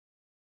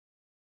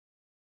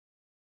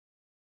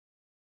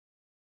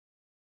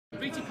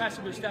Beattie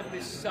Passive was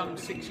established some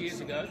 6 years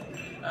ago,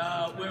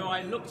 where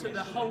I looked at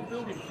the whole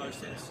building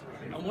process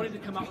and wanted to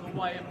come up with a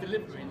way of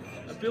delivering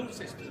a build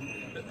system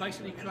that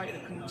basically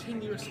created a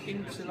continuous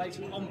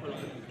insulating envelope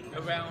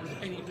around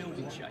any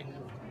building shape.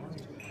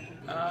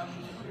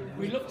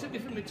 We looked at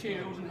different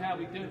materials and how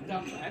we'd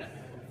done that,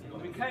 and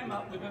we came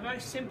up with a very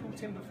simple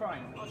timber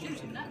frame.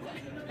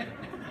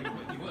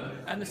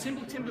 And the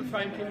simple timber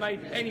frame can be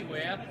made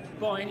anywhere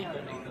by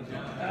anybody.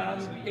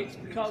 It's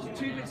because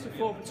 2 bits of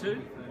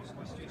 4x2,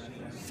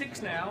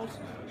 6 nails,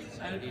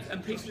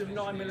 and pieces of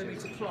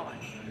 9mm ply.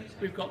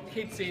 We've got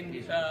kids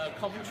in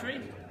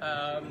Coventry,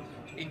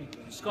 in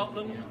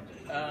Scotland,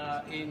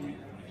 in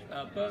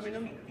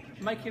Birmingham,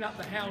 making up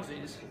the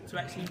houses to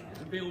actually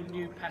build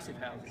new passive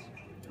houses.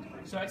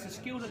 So it's a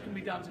skill that can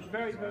be done. It's a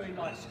very, very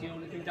light skill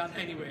that can be done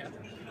anywhere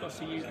across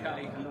the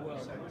UK and the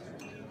world.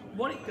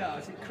 What it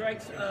does, it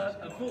creates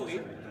a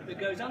void that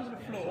goes under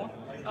the floor,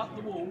 up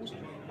the walls,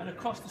 and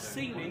across the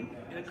ceiling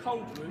in a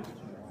cold roof,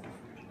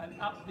 and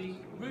up the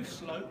roof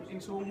slope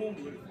into a warm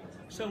roof.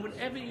 So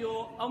whatever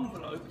your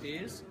envelope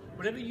is,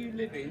 whatever you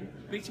live in,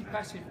 Beattie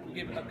Passive will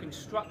give it a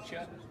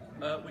structure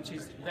which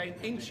is then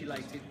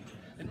insulated,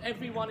 and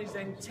everyone is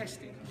then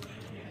tested.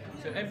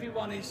 So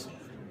everyone is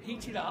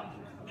heated up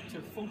to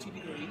 40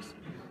 degrees,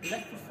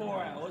 left for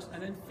 4 hours,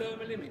 and then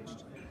thermal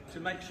imaged to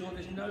make sure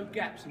there's no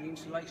gaps in the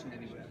insulation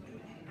anywhere.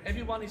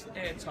 Everyone is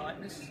air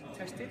tightness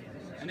tested,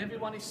 and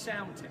everyone is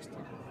sound tested.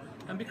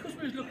 And because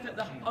we were looking at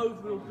the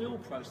overall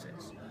build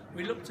process,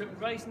 we looked at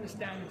raising the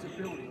standards of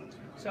building.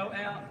 So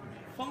our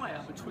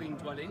fire between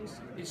dwellings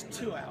is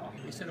 2 hours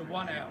instead of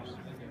 1 hour.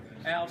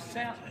 Our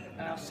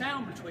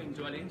sound between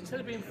dwellings, instead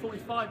of being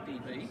 45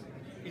 dB,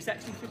 is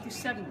actually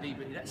 57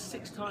 dB. That's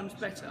 6 times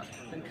better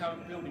than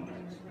current building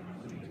rules.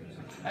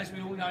 As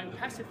we all know, in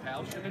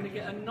Passivhaus, you're going to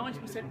get a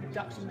 90%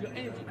 reduction in your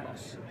energy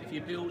costs if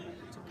you build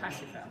to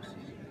Passivhaus.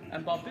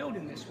 And by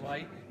building this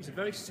way, it's a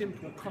very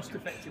simple,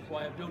 cost-effective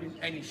way of building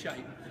any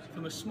shape,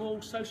 from a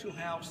small social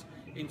house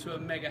into a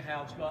mega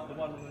house like the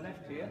one on the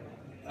left here,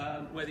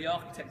 where the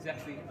architect is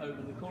actually over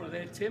in the corner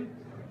there, Tim,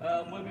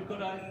 where we've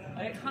got an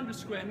 800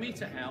 square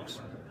metre house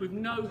with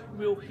no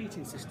real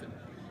heating system.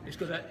 It's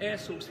got an air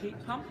source heat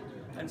pump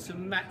and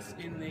some mats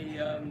in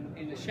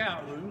the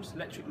shower rooms,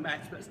 electric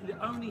mats, but it's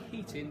the only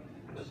heating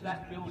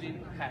that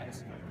building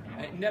has.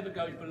 And it never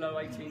goes below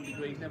 18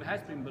 degrees, never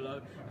has been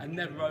below, and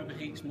never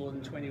overheats more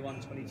than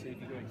 21, 22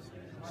 degrees.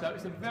 So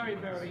it's a very,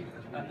 very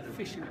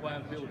efficient way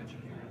of building.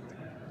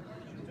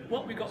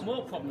 What we got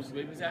more problems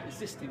with is our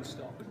existing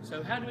stock.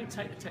 So how do we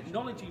take the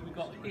technology we've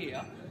got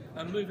here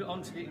and move it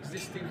onto the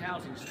existing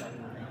housing stock?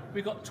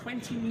 We've got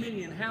 20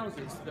 million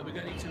houses that we're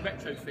going to need to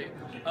retrofit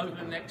over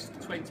the next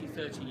 20,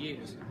 30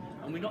 years,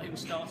 and we're not even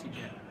started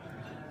yet.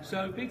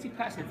 So Beattie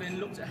Passive then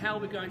looked at how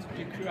we're going to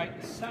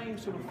create the same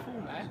sort of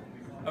format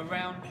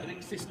around an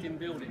existing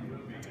building.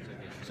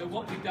 So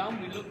what we've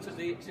done, we looked at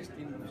the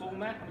existing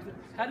format.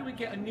 How do we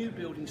get a new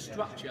building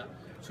structure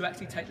to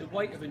actually take the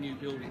weight of a new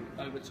building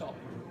over top?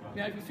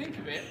 Now, if you think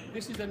of it,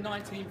 this is a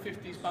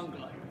 1950s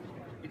bungalow.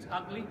 It's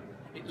ugly,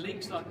 it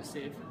leaks like a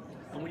sieve,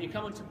 and when you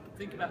come on to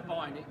think about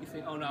buying it, you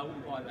think, oh no, I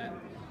wouldn't buy that.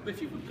 But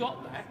if you've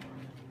got that,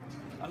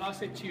 and I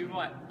said to you,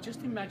 right,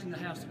 just imagine the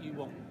house that you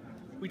want.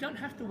 We don't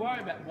have to worry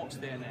about what's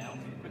there now.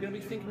 We're going to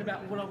be thinking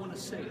about what I want to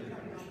see.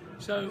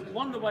 So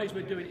one of the ways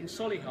we're doing it in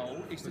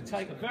Solihull is to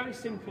take a very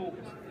simple,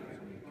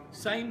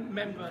 same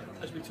member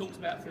as we talked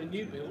about for the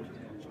new build,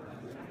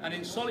 and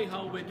in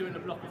Solihull we're doing a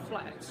block of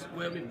flats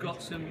where we've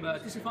got some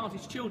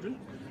disadvantaged children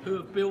who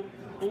have built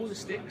all the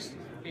sticks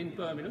in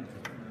Birmingham,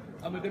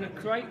 and we're going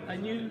to create a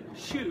new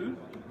shoe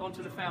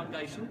onto the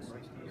foundations.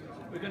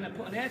 We're going to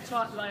put an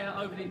airtight layer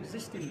over the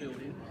existing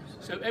building,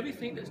 so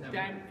everything that's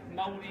damp,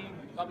 mouldy,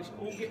 rubbish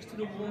all gets to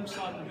the warm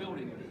side of the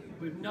building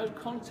with no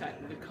contact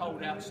with the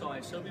cold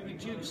outside. So we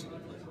reduce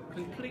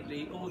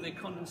completely all the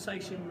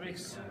condensation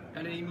risks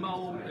and any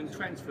mould and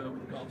transfer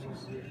we've got.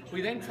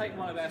 We then take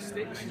one of our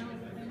sticks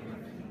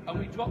and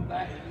we drop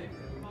that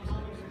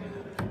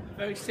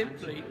very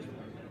simply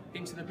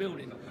into the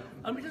building.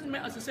 And it doesn't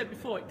matter, as I said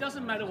before, it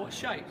doesn't matter what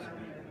shape.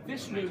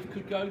 This roof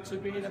could go to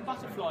being a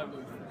butterfly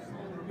roof.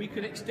 We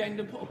could extend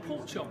and put a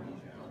porch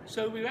on.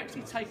 So we're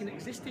actually taking an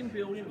existing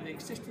building with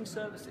existing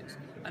services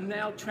and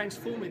now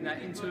transforming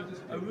that into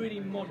a really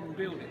modern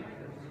building.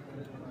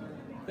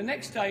 The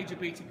next stage of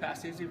Beattie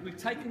Passive is we've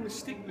taken the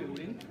stick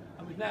building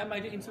and we've now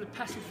made it into the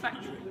passive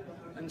factory.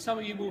 And some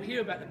of you will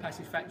hear about the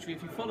passive factory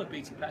if you follow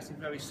Beattie Passive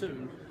very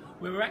soon,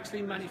 where we're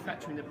actually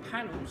manufacturing the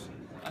panels,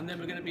 and then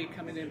we're going to be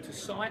coming into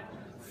site,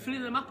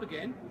 filling them up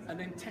again, and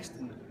then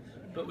testing them.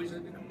 But with a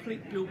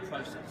complete build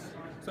process.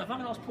 So if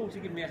I'm going to ask Paul to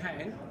give me a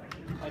hand,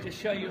 I'll just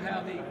show you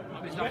how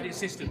the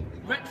system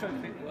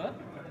retrofit work.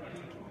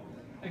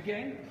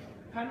 Again,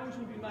 panels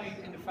will be made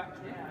in the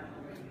factory.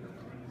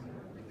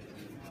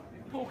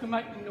 Paul can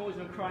make the noise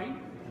of a crane.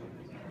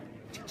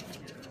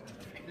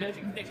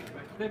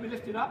 They'll be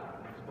lifted up,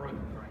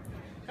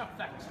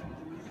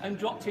 and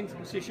dropped into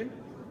position.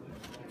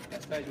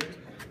 That's very good.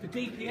 The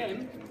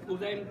DPM will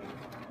then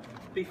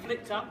be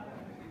flicked up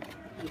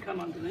and come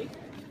underneath.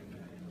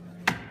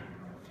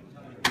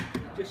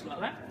 just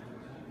like that.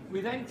 We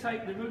then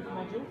take the roof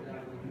module,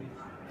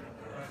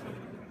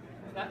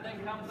 that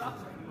then comes up,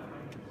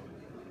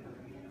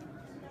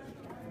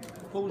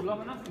 pulls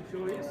long enough, I'm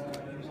sure it is,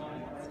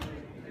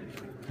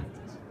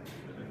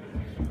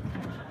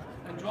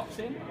 and drops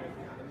in.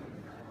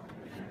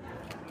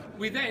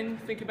 We then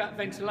think about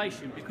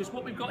ventilation, because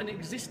what we've got in an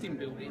existing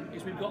building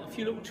is we've got a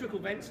few little trickle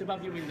vents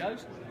above your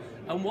windows,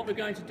 and what we're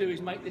going to do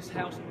is make this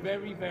house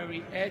very,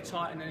 very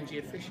airtight and energy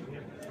efficient.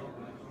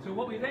 So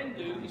what we then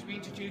do is we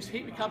introduce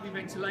heat recovery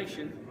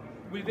ventilation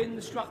within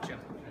the structure.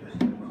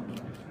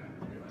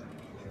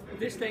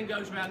 This then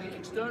goes around the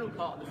external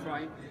part of the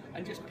frame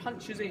and just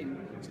punches in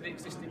to the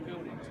existing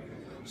buildings.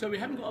 So we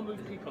haven't got to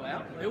move people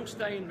out, they all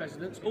stay in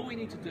residence. All we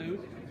need to do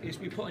is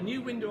we put a new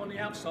window on the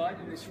outside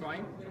of this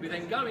frame, we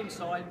then go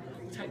inside,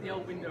 take the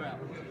old window out.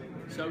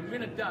 So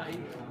within a day,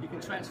 you can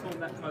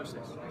transform that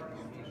process.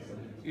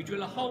 You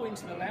drill a hole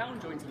into the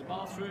lounge or into the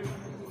bathroom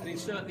and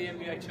insert the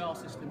MVHR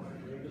system.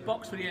 The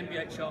box for the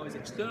MVHR is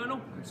external,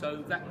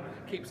 so that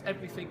keeps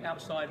everything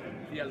outside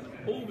the element,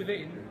 all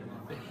within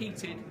the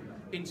heated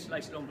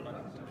insulated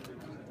envelope.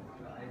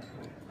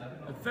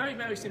 A very,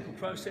 very simple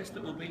process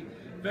that will be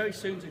very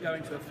soon to go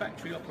into a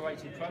factory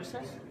operated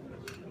process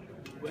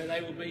where they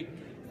will be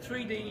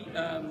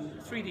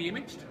 3D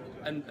imaged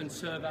and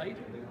surveyed,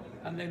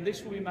 and then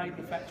this will be made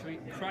in the factory,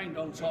 craned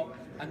on top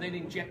and then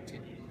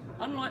injected.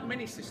 Unlike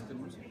many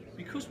systems,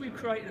 because we've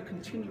created a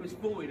continuous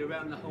void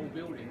around the whole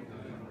building,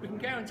 we can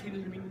guarantee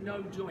there's going to be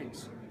no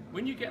joints.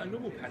 When you get a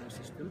normal panel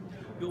system,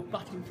 you're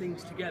butting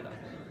things together.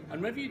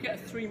 And whenever you get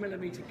a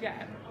 3mm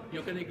gap,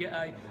 you're going to get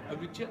a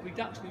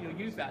reduction in your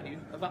U value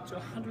of up to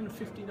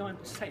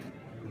 159%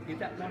 in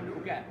that one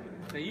little gap.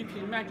 Now you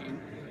can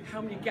imagine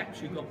how many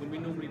gaps you've got when we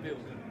normally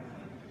build.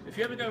 If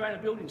you ever go around a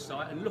building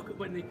site and look at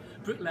when the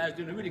bricklayer's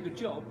doing a really good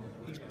job,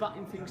 he's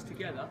butting things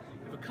together.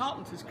 If a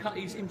carpenter's cut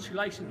his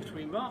insulation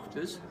between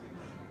rafters,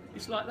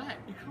 it's like that,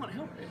 you can't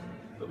help it.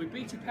 But with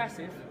Beattie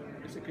Passive,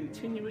 it's a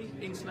continuing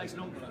insulated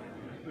envelope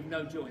with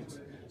no joints.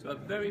 So a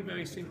very,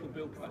 very simple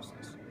build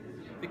process.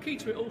 The key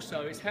to it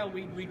also is how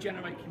we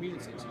regenerate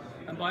communities.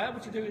 And by able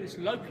to do this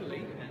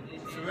locally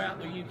throughout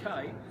the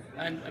UK,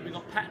 and we've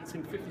got patents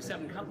in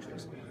 57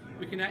 countries,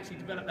 we can actually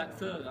develop that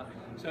further.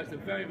 So it's a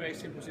very, very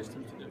simple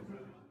system to do.